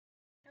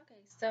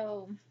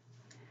So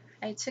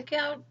I took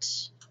out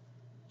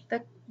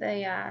the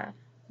the uh,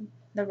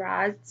 the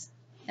rods,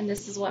 and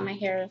this is what my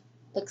hair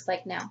looks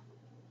like now.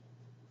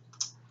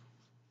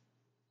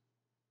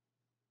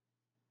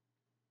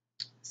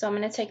 So I'm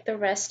going to take the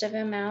rest of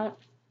them out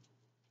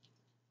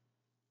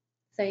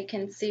so you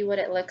can see what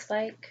it looks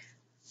like.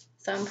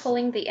 So I'm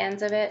pulling the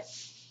ends of it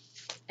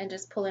and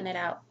just pulling it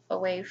out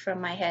away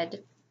from my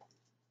head.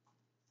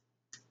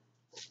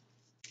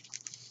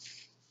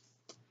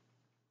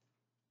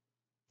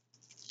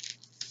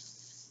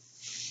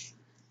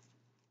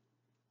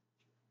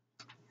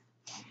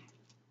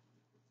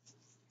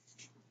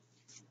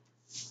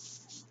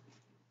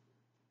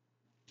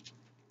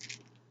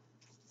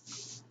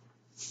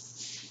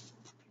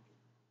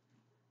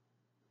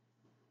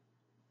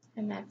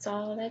 And that's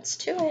all that's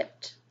to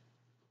it.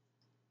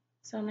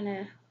 So I'm going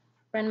to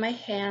run my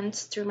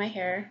hands through my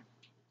hair,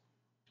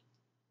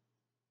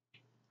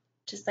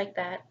 just like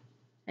that.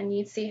 And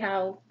you see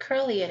how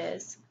curly it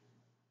is.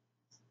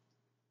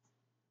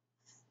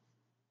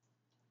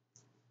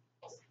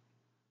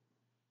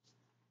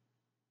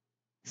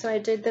 So I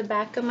did the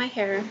back of my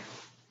hair.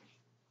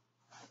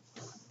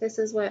 This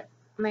is what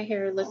my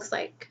hair looks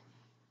like.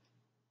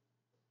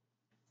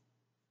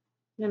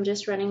 And I'm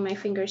just running my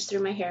fingers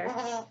through my hair,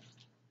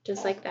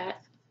 just like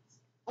that.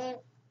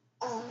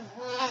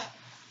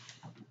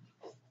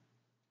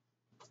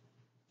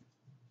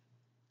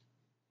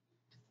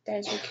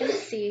 As you can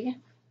see,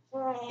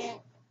 you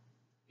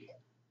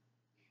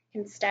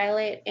can style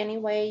it any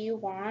way you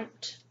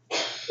want.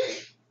 You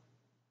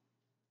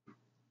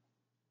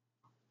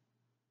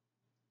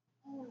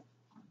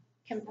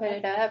can put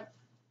it up.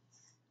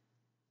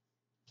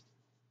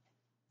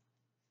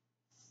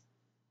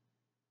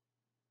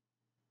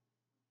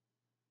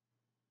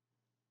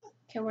 You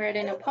can wear it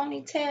in a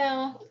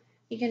ponytail.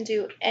 You can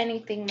do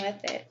anything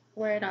with it.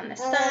 Wear it on the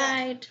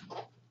side.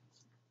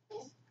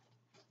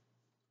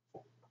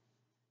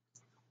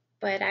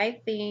 But I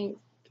think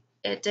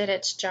it did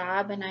its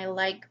job, and I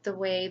like the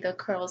way the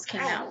curls came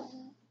out.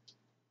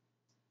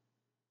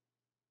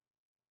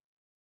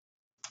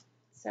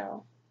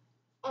 So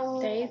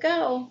there you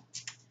go,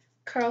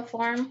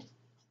 Curlform.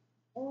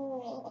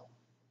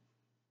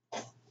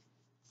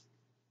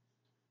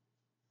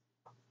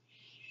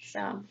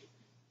 So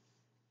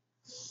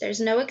there's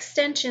no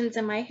extensions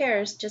in my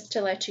hairs, just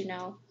to let you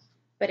know.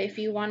 But if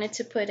you wanted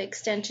to put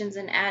extensions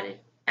and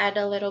add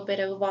a little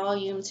bit of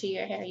volume to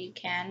your hair, you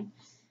can.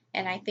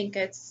 And I think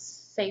it's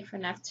safe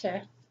enough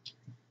to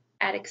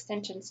add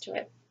extensions to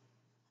it.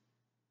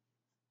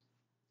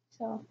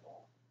 So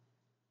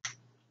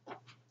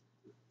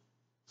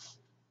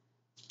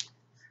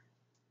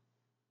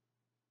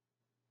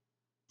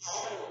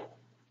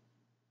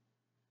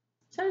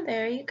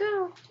there you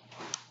go.